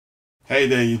Hey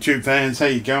there YouTube fans, how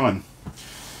you going?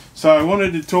 So I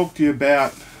wanted to talk to you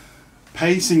about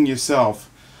pacing yourself.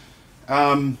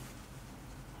 I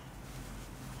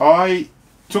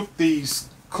took these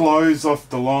clothes off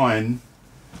the line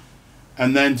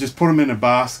and then just put them in a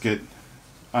basket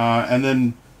and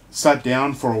then sat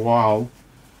down for a while,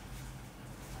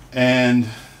 and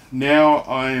now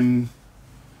I'm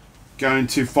going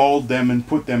to fold them and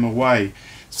put them away.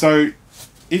 So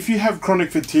if you have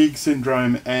chronic fatigue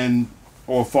syndrome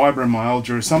or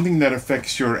fibromyalgia, or something that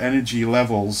affects your energy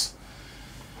levels,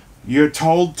 you're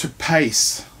told to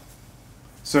pace.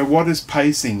 So what is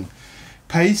pacing?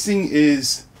 Pacing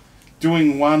is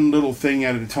doing one little thing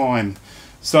at a time.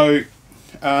 So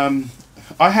I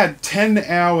had 10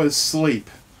 hours sleep.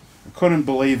 I couldn't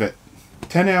believe it.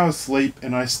 10 hours sleep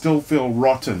and I still feel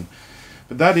rotten.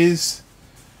 But that is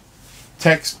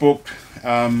textbook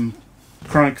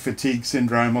chronic fatigue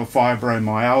syndrome or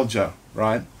fibromyalgia,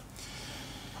 right?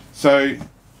 So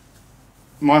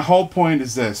my whole point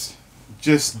is this: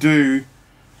 just do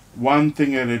one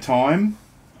thing at a time,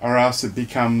 or else it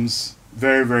becomes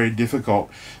very, very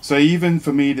difficult. So even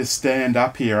for me to stand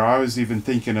up here, I was even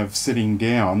thinking of sitting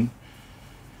down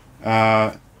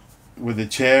with a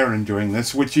chair and doing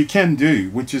this, which you can do,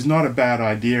 which is not a bad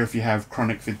idea if you have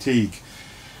chronic fatigue.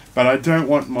 But I don't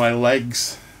want my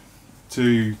legs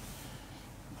to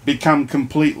become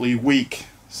completely weak,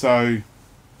 so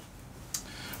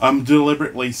I'm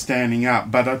deliberately standing up.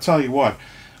 But I'll tell you what,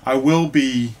 I will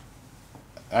be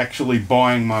actually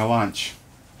buying my lunch.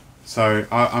 So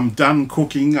I'm done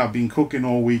cooking. I've been cooking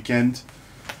all weekend.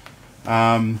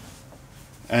 And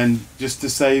just to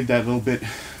save that little bit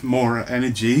more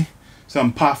energy, so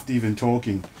I'm puffed even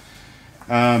talking,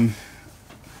 I'm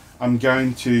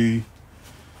going to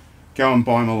go and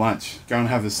buy my lunch, go and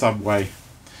have a Subway.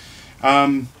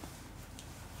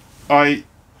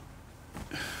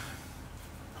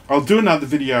 I'll do another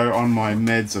video on my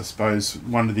meds, I suppose,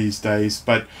 one of these days.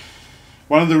 But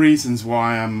one of the reasons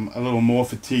why I'm a little more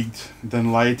fatigued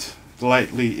than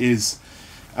lately is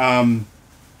I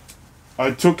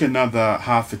took another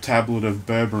half a tablet of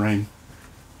berberine,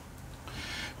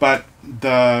 but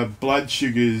the blood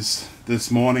sugars this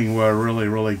morning were really,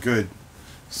 really good.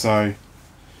 So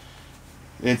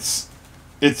it's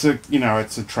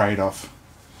a trade-off.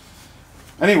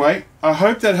 Anyway, I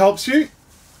hope that helps you,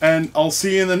 and I'll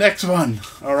see you in the next one.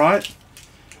 All right,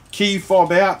 key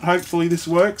fob out. Hopefully this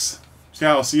works. So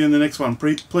I'll see you in the next one.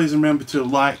 Please remember to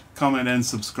like, comment and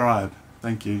subscribe.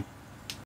 Thank you.